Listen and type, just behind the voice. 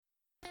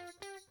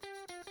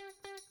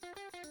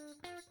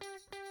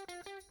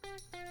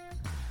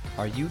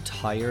Are you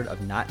tired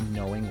of not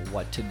knowing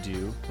what to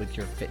do with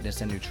your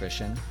fitness and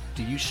nutrition?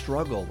 Do you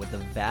struggle with the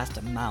vast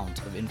amount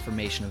of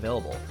information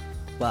available?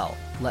 Well,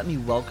 let me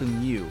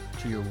welcome you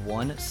to your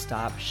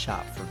one-stop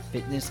shop for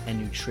fitness and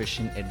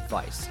nutrition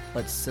advice.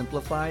 Let's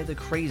simplify the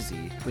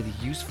crazy with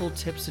useful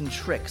tips and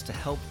tricks to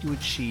help you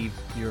achieve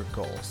your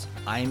goals.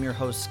 I am your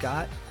host,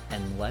 Scott,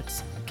 and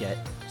let's get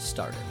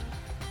started.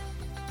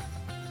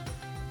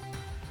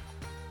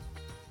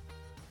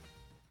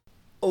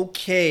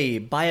 Okay,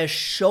 by a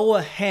show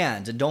of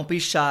hands, and don't be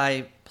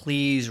shy,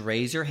 please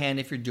raise your hand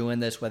if you're doing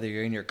this, whether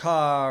you're in your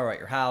car or at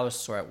your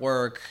house or at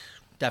work,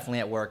 definitely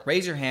at work.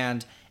 Raise your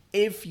hand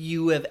if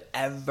you have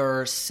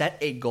ever set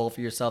a goal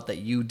for yourself that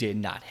you did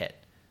not hit.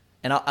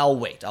 And I'll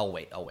wait.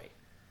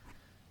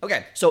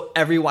 Okay, so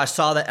I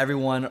saw that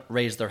everyone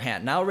raised their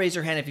hand. Now raise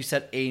your hand if you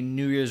set a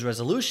New Year's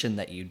resolution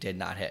that you did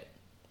not hit.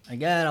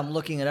 Again, I'm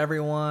looking at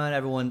everyone.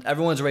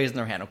 Everyone's raising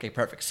their hand. Okay,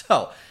 perfect.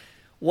 So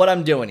what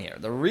I'm doing here,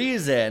 the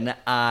reason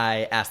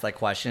I asked that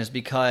question is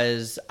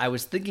because I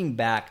was thinking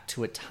back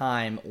to a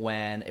time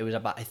when it was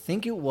about, I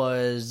think it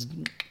was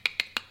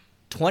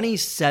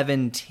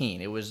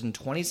 2017. It was in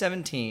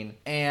 2017,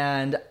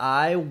 and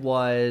I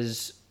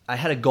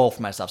had a goal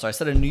for myself. So I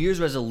set a New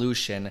Year's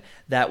resolution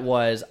that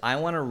was, I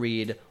want to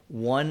read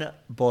one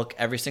book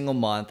every single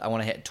month. I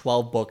want to hit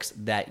 12 books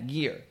that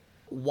year.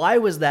 Why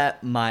was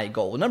that my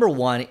goal? Well, number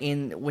one,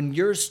 when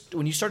you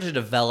start to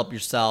develop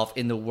yourself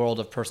in the world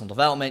of personal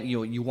development,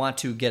 you want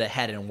to get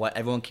ahead. And what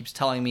everyone keeps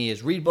telling me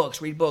is read books,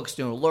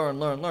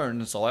 learn.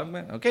 And so I'm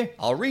okay,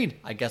 I'll read.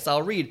 I guess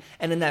I'll read.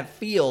 And in that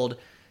field,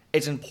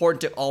 it's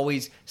important to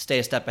always stay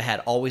a step ahead,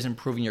 always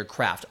improving your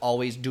craft,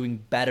 always doing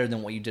better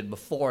than what you did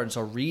before. And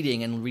so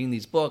reading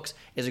these books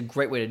is a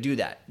great way to do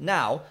that.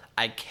 Now,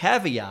 I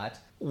caveat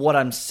what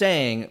I'm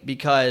saying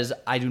because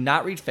I do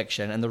not read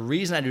fiction. And the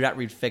reason I do not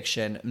read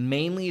fiction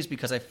mainly is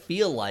because I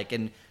feel like,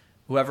 and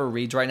whoever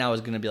reads right now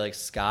is going to be like,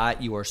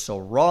 Scott, you are so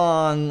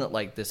wrong.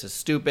 Like, this is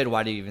stupid.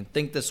 Why do you even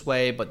think this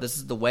way? But this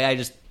is the way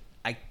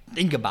I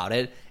think about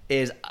it.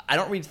 Is I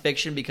don't read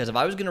fiction because if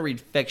I was going to read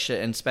fiction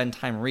and spend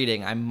time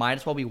reading, I might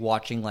as well be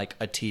watching like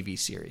a TV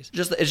series.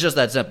 It's just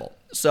that simple.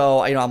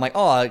 So, I'm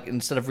like,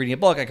 instead of reading a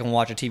book, I can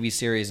watch a TV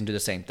series and do the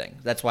same thing.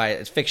 That's why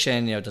it's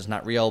fiction, it's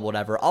not real,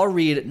 whatever. I'll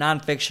read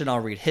nonfiction, I'll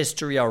read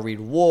history, I'll read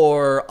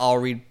war, I'll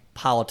read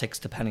politics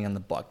depending on the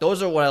book.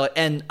 Those are what I like.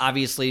 And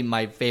obviously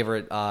my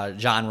favorite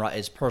genre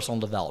is personal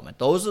development.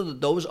 Those are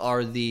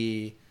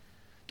the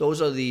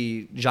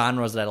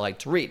genres that I like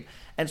to read.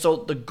 And so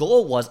the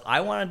goal was I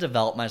want to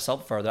develop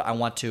myself further. I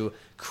want to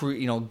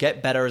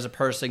get better as a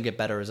person, get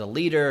better as a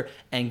leader,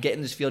 and get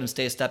in this field and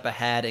stay a step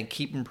ahead and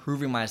keep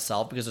improving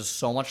myself because there's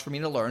so much for me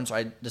to learn. So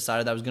I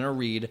decided I was going to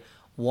read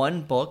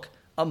one book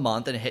a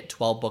month and hit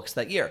 12 books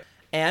that year.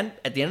 And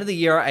at the end of the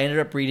year, I ended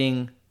up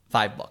reading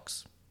 5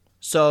 books.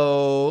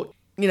 So,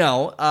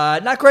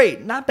 not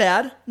great, not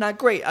bad, not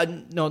great.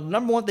 The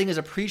number one thing is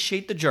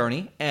appreciate the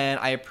journey. And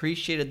I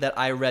appreciated that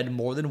I read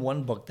more than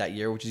one book that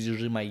year, which is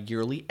usually my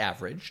yearly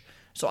average.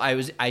 So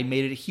I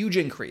made it a huge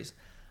increase,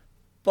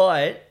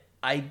 but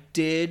I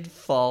did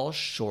fall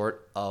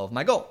short of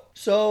my goal.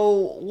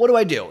 So what do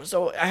I do?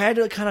 So I had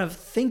to kind of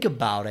think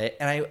about it,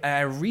 and I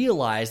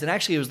realized, and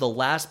actually it was the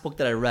last book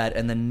that I read,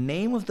 and the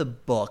name of the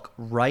book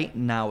right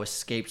now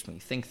escapes me.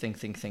 Think.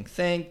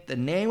 The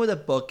name of the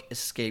book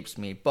escapes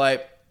me,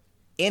 but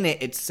in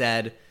it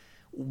said,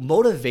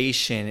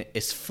 motivation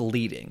is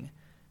fleeting.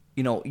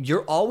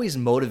 You're always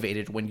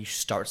motivated when you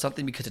start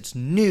something because it's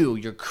new,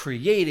 you're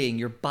creating,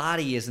 your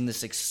body is in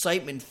this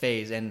excitement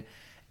phase and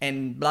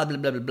blah, blah,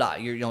 blah, blah, blah.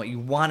 You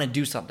want to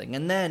do something.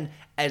 And then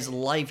as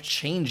life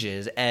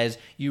changes, as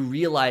you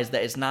realize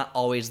that it's not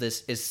always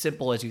this as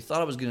simple as you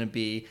thought it was going to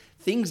be,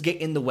 things get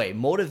in the way.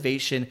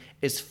 Motivation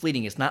is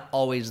fleeting. It's not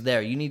always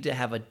there. You need to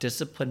have a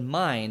disciplined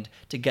mind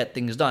to get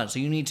things done. So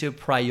you need to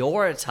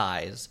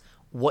prioritize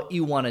what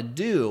you want to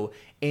do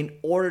in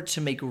order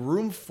to make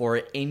room for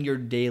it in your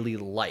daily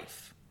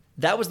life.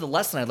 That was the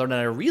lesson I learned,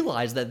 and I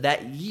realized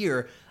that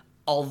year,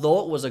 although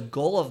it was a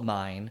goal of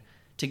mine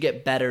to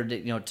get better,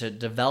 to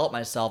develop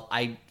myself,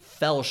 I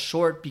fell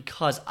short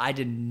because I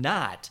did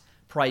not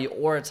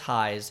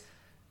prioritize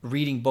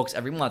reading books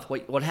every month.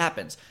 What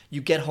happens?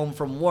 You get home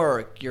from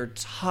work, you're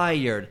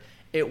tired,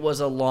 it was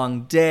a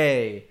long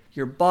day,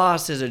 your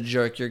boss is a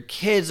jerk, your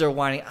kids are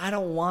whining, I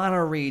don't want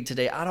to read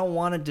today, I don't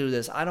want to do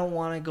this, I don't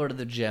want to go to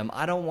the gym,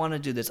 I don't want to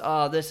do this,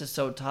 oh, this is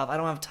so tough, I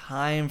don't have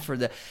time for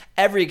that.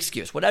 Every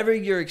excuse, whatever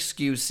your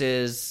excuse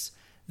is,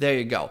 there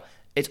you go.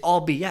 It's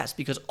all BS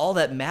because all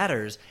that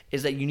matters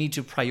is that you need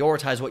to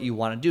prioritize what you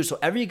want to do. So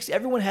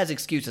everyone has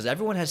excuses.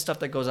 Everyone has stuff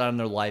that goes on in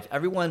their life.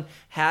 Everyone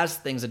has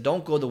things that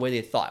don't go the way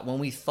they thought. When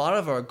we thought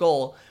of our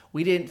goal,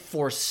 we didn't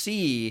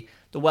foresee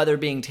the weather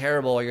being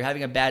terrible or you're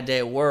having a bad day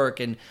at work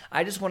and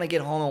I just want to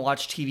get home and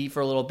watch TV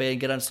for a little bit and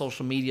get on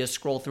social media,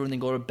 scroll through and then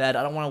go to bed.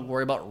 I don't want to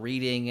worry about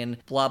reading and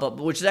blah, blah,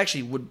 blah, which is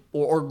actually would,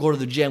 or go to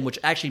the gym, which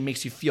actually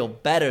makes you feel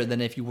better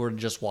than if you were to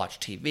just watch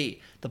TV.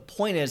 The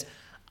point is,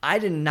 I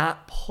did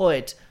not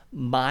put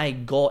my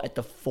goal at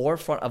the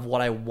forefront of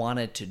what I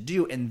wanted to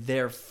do. And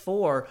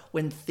therefore,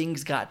 when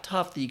things got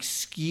tough, the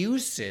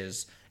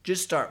excuses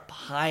just start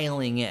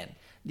piling in.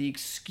 The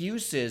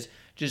excuses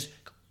just,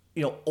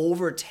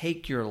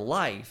 overtake your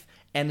life,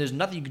 and there's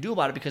nothing you can do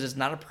about it because it's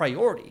not a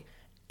priority.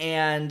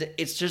 And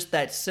it's just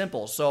that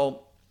simple.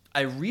 So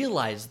I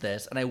realized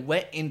this, and I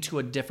went into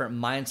a different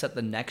mindset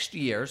the next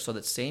year. So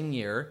that same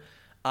year,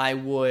 I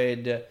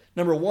would,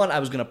 number one, I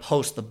was going to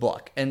post the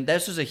book. And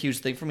this was a huge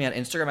thing for me on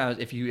Instagram.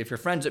 If you're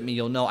friends with me,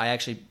 you'll know I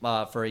actually,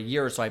 for a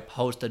year or so, I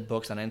posted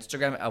books on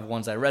Instagram of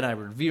ones I read and I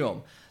would review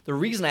them. The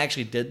reason I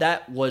actually did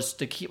that was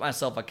to keep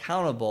myself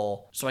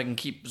accountable so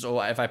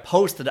if I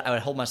posted it, I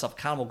would hold myself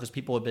accountable because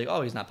people would be like,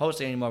 oh, he's not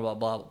posting anymore, blah,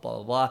 blah, blah,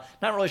 blah, blah.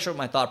 Not really sure what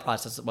my thought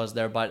process was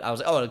there, but I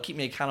was like, oh, it'll keep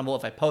me accountable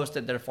if I post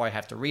it, therefore I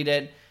have to read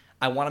it.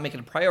 I want to make it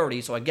a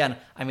priority. So again,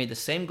 I made the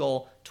same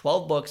goal,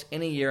 12 books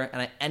in a year,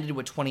 and I ended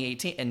with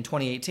 2018. In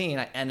 2018,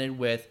 I ended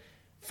with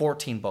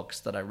 14 books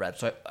that I read.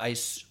 So I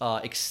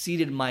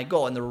exceeded my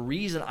goal. And the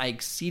reason I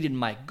exceeded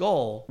my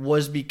goal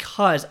was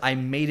because I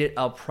made it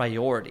a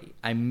priority.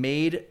 I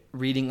made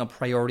reading a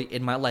priority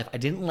in my life. I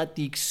didn't let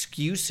the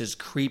excuses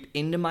creep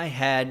into my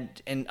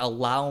head and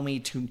allow me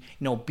to,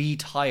 be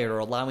tired or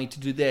allow me to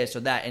do this or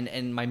that.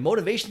 And my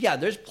motivation,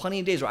 there's plenty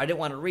of days where I didn't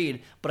want to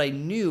read, but I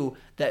knew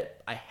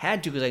that I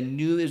had to because I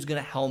knew it was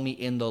going to help me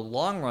in the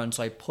long run.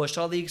 So I pushed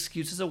all the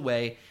excuses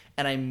away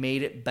and I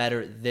made it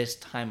better this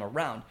time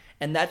around.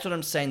 And that's what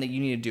I'm saying that you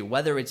need to do,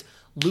 whether it's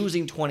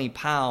losing 20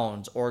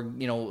 pounds or,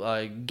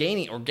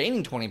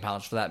 gaining 20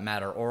 pounds for that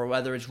matter, or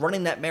whether it's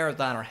running that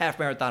marathon or half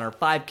marathon or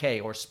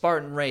 5K or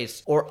Spartan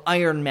race or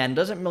Ironman.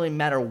 Doesn't really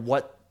matter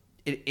what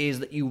it is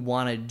that you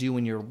want to do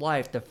in your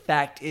life. The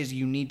fact is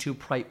you need to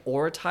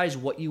prioritize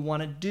what you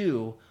want to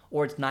do,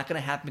 or it's not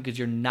going to happen because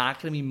you're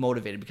not going to be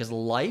motivated, because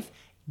life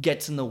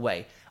gets in the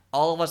way.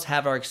 All of us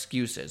have our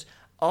excuses.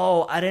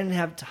 Oh, I didn't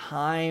have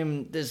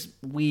time this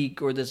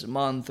week or this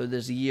month or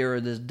this year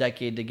or this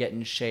decade to get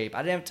in shape.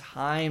 I didn't have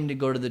time to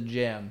go to the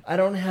gym. I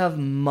don't have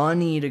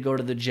money to go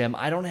to the gym.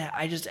 I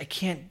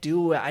can't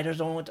do it. I don't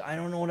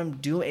know what I'm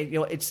doing.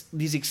 It's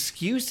these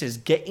excuses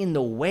get in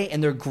the way,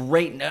 and they're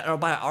great.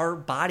 Our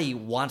body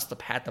wants the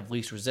path of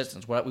least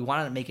resistance. We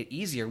want to make it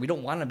easier. We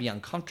don't want to be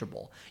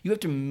uncomfortable. You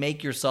have to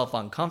make yourself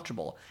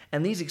uncomfortable.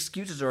 And these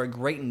excuses are a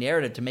great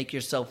narrative to make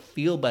yourself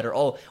feel better.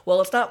 Oh,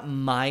 well, it's not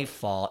my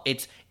fault.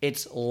 It's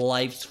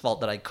life's fault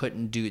that I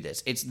couldn't do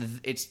this. It's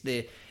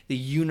the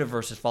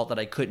universe's fault that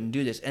I couldn't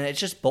do this. And it's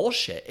just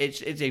bullshit.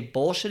 It's a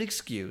bullshit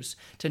excuse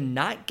to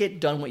not get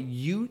done what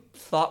you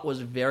thought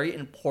was very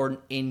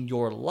important in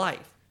your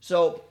life.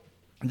 So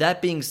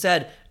that being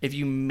said, if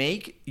you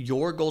make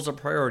your goals a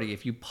priority,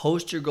 if you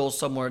post your goals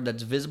somewhere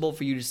that's visible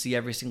for you to see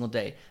every single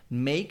day,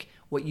 make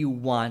what you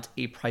want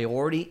a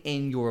priority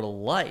in your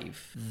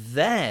life,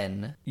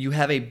 then you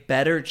have a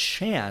better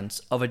chance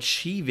of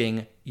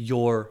achieving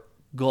your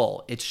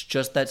goal. It's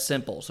just that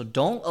simple. So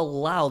don't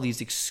allow these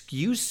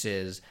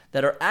excuses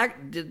that are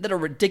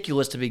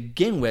ridiculous to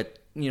begin with,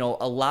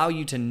 allow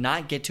you to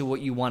not get to what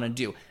you want to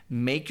do.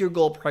 Make your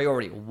goal a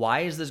priority.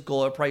 Why is this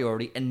goal a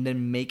priority? And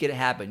then make it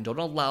happen. Don't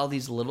allow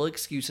these little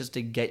excuses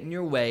to get in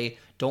your way.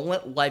 Don't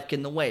let life get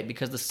in the way,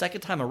 because the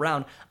second time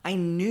around, I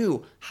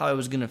knew how I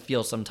was going to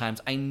feel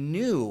sometimes. I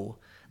knew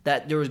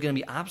that there was going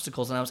to be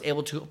obstacles, and I was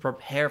able to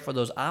prepare for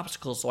those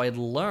obstacles. So I had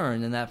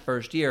learned in that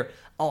first year,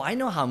 I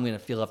know how I'm going to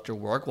feel after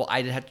work. Well,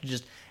 I had to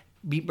just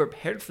be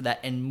prepared for that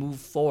and move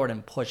forward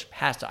and push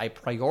past it. I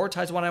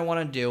prioritized what I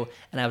want to do,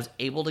 and I was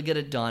able to get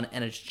it done,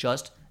 and it's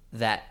just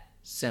that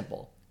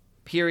simple.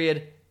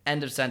 Period.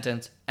 End of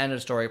sentence. End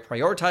of story.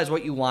 Prioritize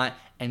what you want,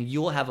 and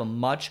you will have a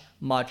much,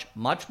 much,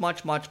 much,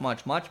 much, much,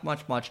 much, much,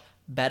 much, much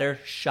better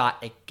shot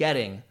at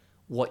getting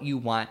what you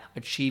want,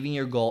 achieving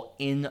your goal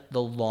in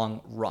the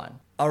long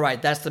run. All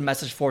right, that's the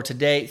message for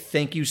today.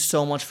 Thank you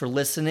so much for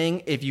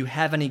listening. If you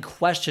have any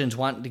questions,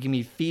 want to give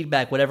me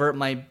feedback, whatever it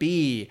might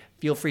be,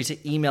 feel free to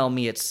email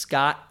me at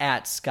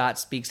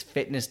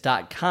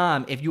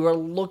scott@scottspeaksfitness.com. If you are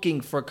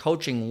looking for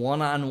coaching,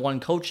 one-on-one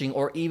coaching,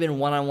 or even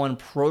one-on-one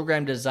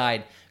program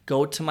design,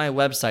 go to my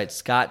website,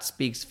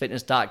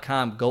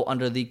 scottspeaksfitness.com. Go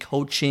under the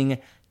coaching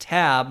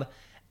tab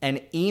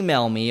and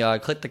email me.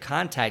 Click the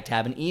contact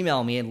tab and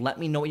email me and let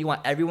me know what you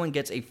want. Everyone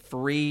gets a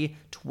free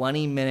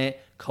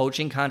 20-minute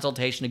coaching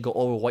consultation to go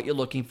over what you're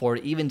looking for,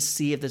 to even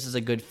see if this is a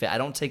good fit. I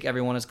don't take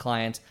everyone as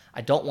clients. I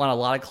don't want a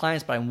lot of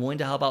clients, but I'm willing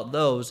to help out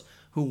those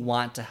who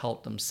want to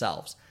help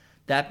themselves.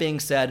 That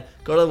being said,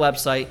 go to the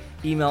website,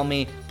 email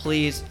me,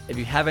 please. If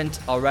you haven't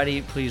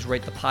already, please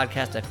rate the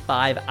podcast at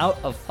 5 out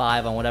of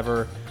 5 on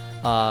whatever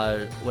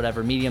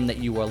medium that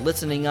you are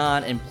listening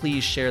on, and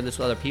please share this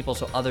with other people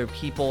so other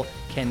people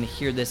can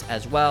hear this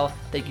as well.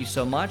 Thank you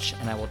so much,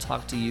 and I will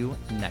talk to you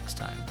next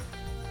time.